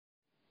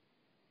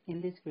In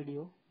this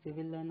video, we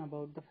will learn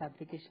about the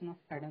fabrication of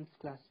Adam's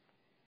clasp.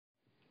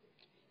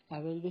 I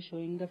will be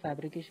showing the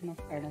fabrication of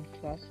Adam's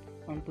clasp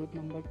on tooth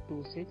number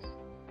 26.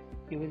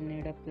 You will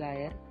need a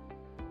plier,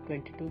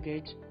 22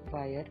 gauge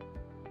wire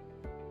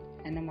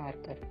and a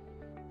marker.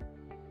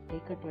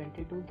 Take a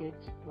 22 gauge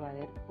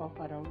wire of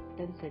around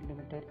 10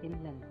 cm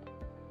in length.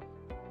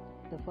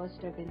 The first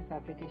step in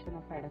fabrication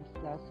of Adam's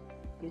clasp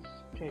is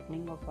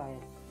straightening of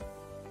wire.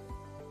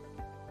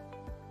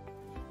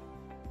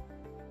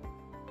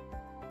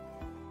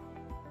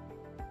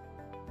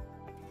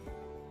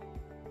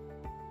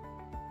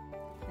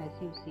 As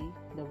you see,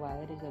 the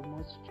wire is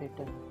almost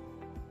straightened.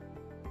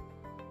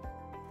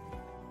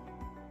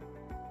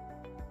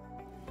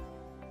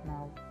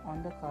 Now,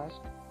 on the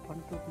cast,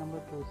 on tooth number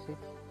 26,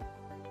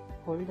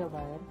 hold the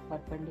wire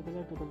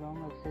perpendicular to the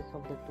long axis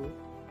of the tooth,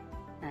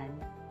 and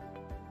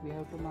we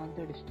have to mark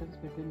the distance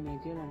between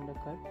mesial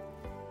undercut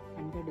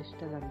and the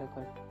distal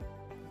undercut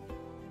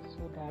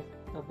so that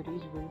a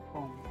bridge will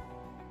form.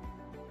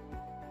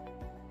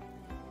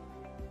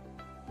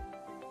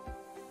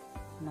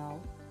 Now,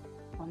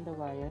 on the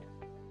wire,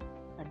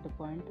 at the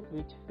point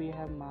which we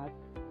have marked,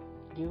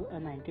 give a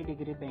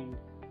 90-degree bend.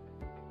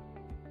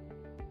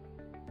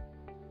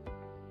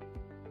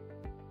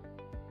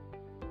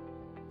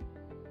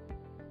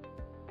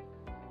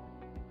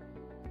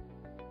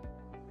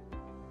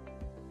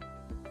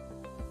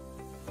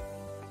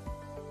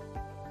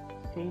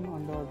 Same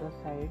on the other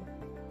side,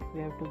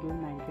 we have to give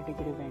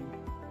 90-degree bend.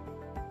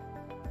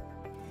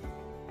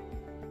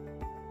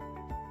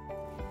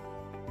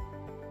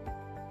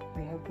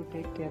 We have to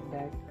take care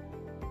that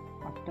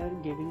after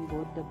giving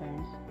both the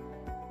bends,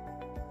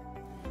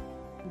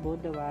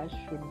 both the wires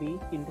should be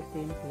in the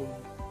same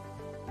plane.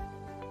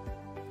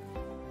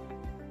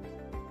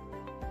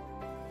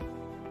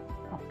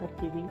 After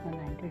giving a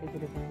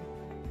 90-degree bend,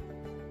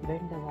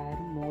 bend the wire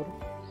more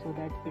so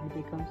that it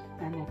becomes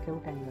an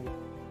acute angle.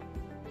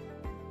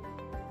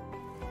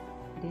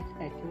 This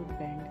acute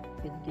bend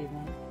is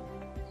given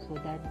so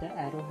that the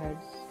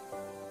arrowheads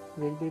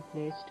will be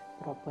placed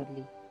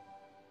properly.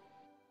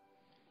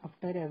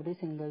 After every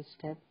single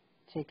step,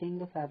 checking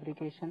the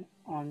fabrication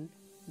on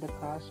the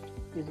cast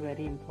is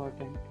very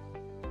important.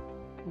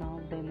 Now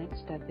the next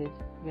step is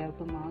we have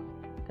to mark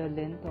the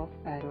length of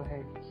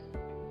arrowheads.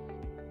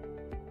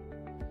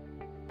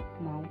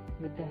 Now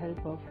with the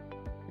help of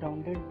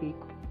rounded beak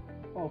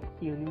of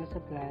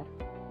universal plier,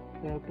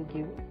 we have to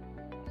give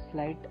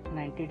slight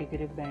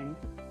 90-degree bend,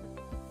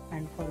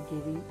 and for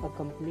giving a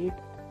complete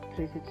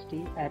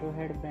 360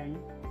 arrowhead bend,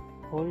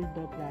 hold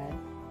the plier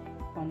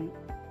on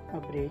a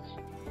bridge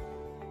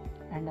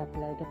and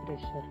apply the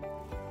pressure.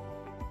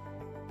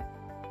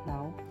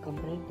 Now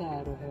compress the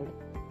arrowhead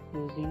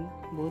using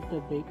both the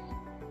beaks.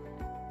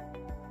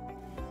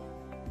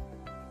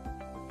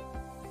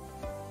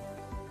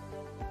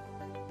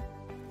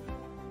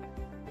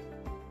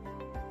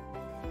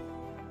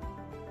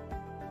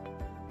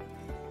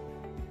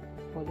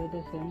 Follow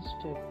the same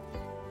steps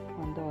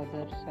on the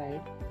other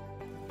side.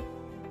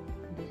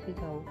 This is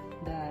how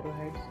the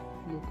arrowheads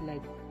look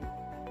like.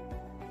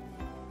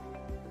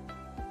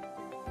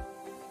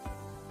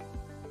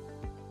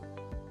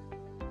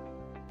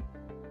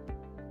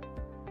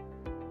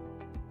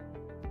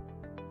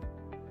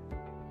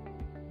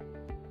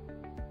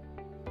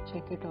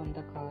 Check it on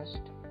the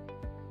cast.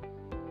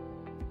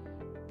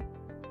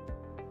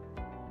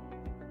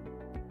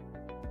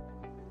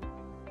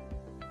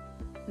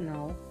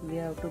 Now we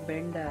have to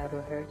bend the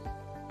arrowheads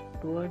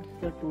towards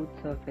the tooth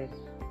surface.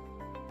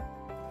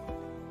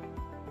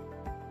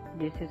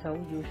 This is how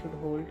you should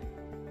hold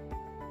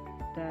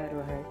the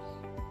arrowheads.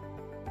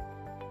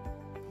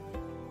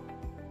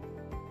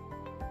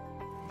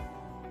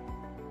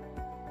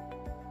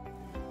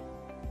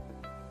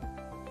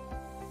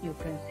 You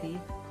can see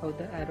how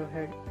the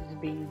arrowhead is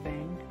being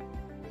bent.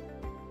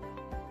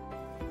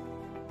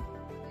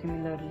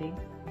 Similarly,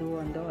 do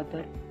on the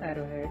other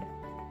arrowhead.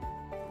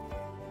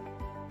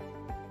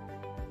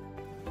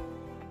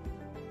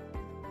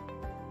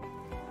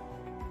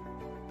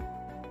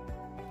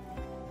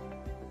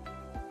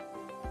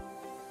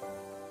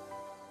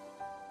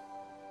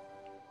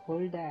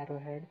 Hold the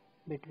arrowhead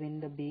between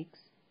the beaks.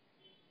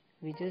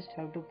 We just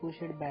have to push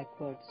it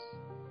backwards.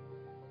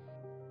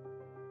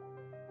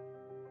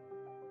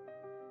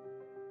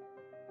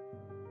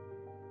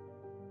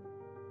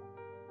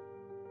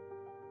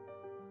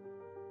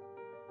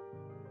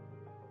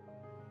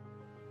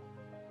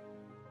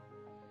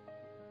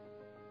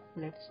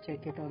 Let's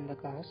check it on the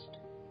cast.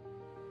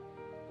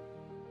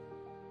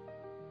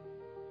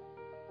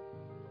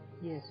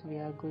 Yes, we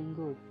are going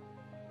good.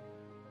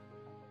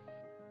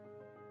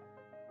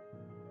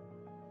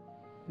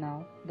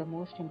 Now, the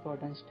most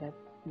important step,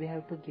 we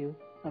have to give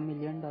a $1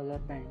 million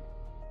bend.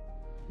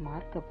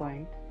 Mark a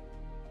point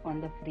on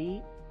the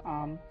free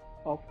arm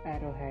of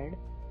arrowhead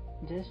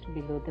just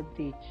below the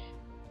breech.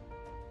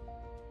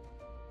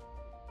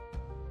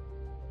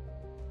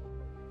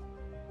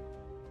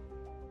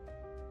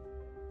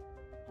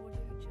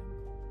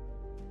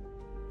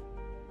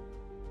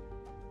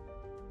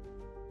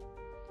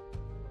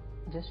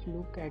 Just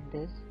look at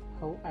this,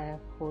 how I have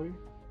hold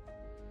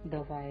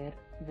the wire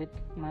with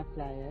my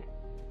plier.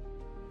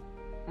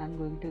 I am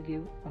going to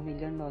give $1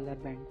 million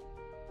bend.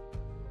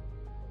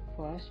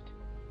 First,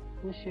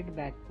 push it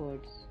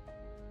backwards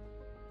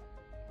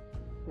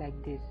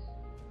like this,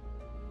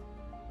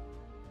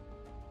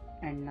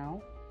 and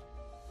now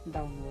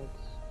downwards.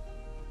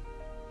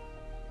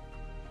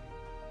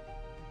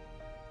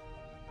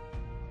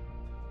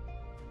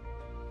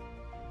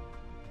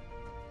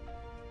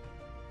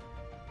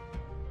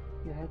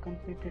 You have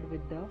completed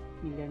with the $1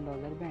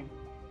 million bend.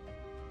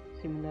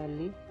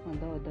 Similarly on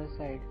the other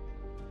side.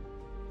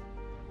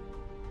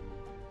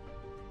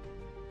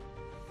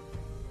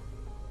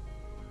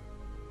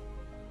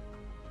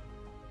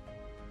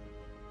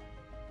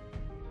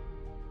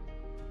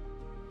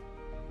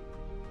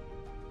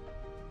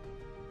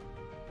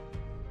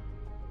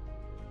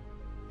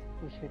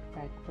 Push it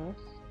backwards,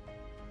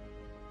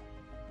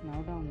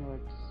 now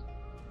downwards.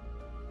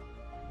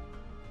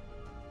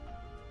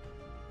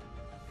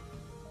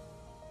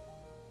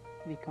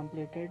 We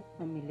completed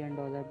 $1 million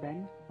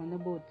bend on the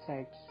both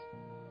sides.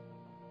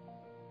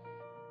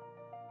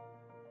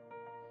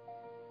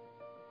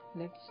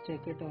 Let's check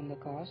it on the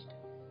cast.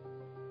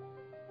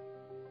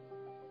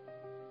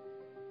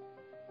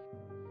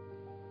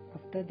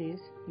 After this,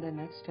 the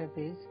next step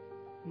is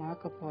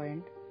mark a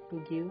point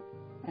to give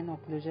an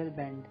occlusal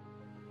bend.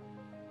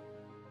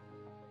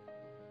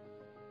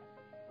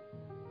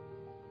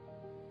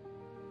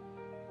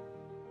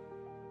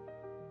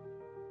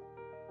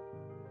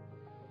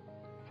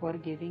 For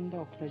giving the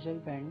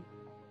occlusal bend,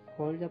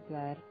 hold the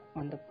plier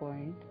on the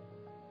point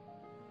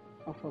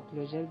of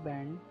occlusal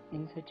bend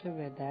in such a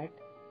way that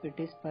it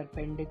is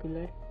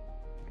perpendicular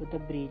to the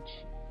bridge.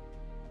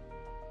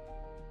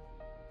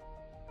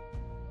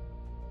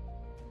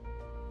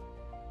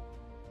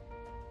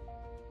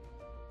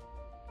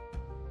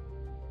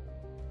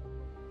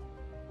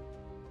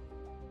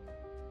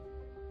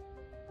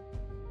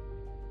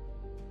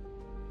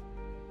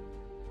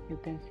 You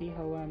can see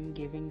how I am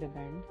giving the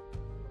bend.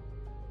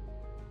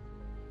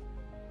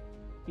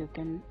 You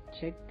can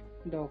check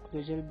the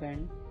occlusal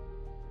bend,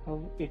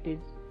 how it is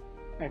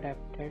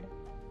adapted.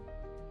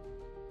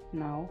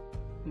 Now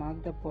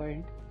mark the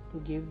point to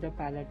give the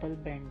palatal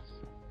bends.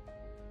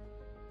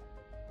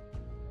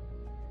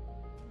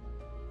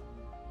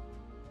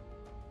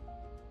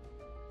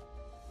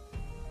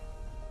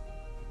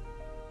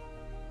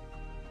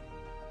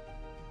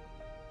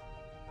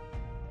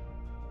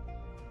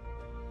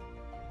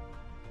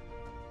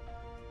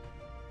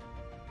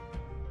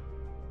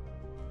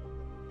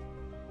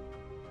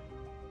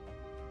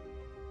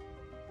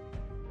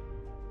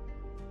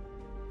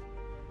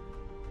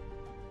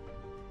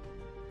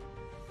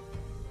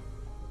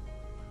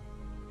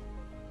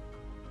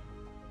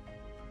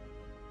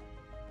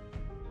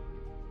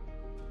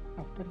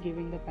 After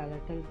giving the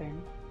palatal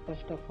bend,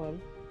 first of all,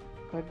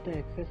 cut the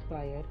excess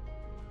wire.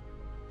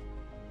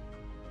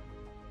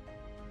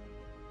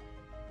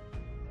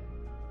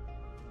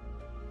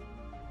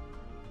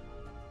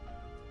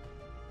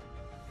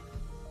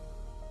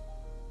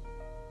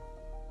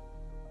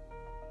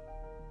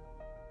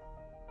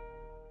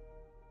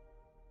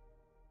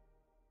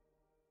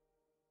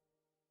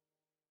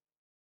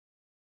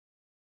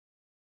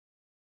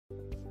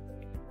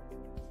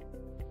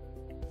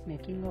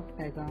 Making of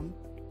tag arm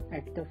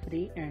at the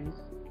free ends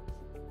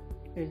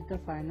is the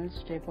final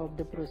step of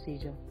the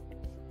procedure,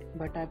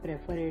 but I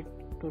prefer it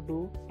to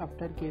do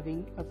after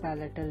giving a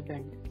palatal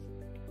bend.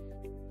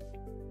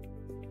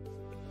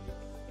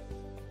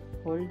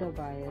 Hold the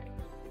wire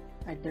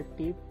at the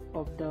tip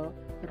of the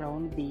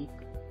round beak.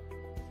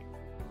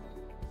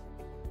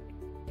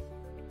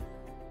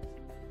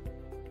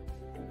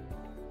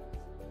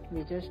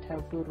 We just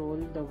have to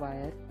roll the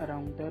wire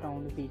around the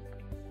round beak.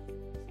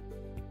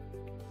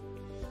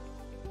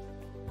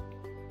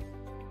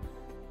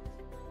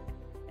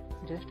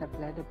 Just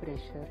apply the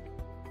pressure.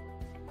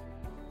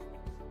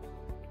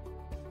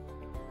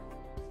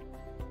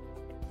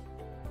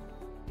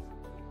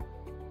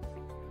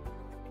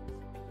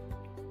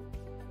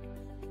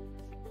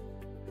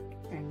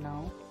 And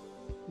now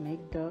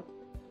make the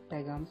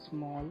tag arm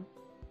small,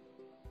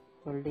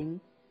 holding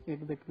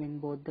it between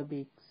both the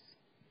beaks.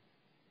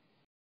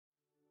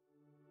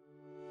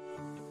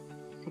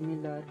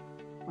 Similar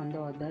on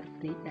the other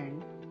free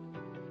end.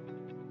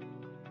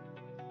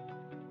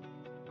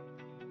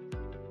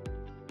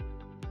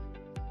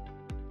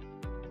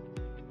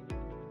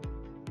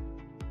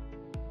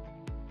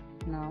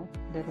 Now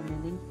the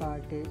remaining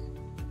part is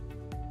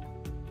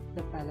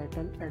the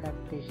palatal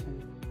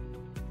adaptation.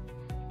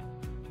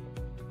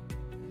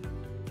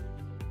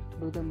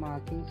 Do the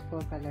markings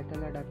for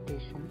palatal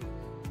adaptation.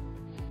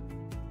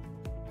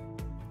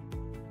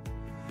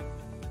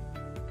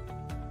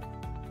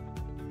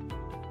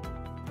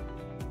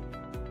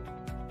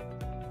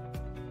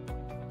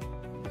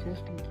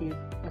 Just give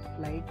a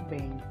slight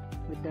bend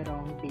with the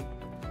round beak.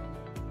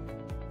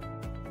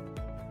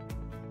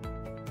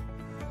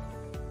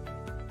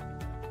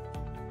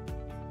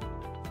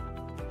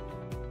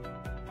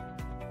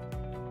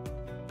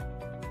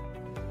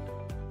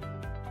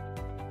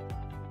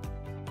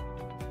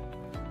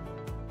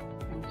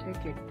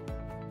 check it.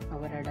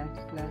 Our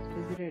advanced clasp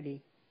is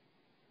ready.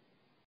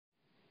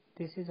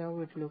 This is how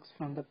it looks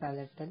from the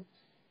palatal,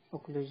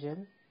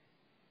 occlusal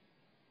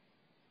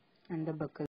and the buccal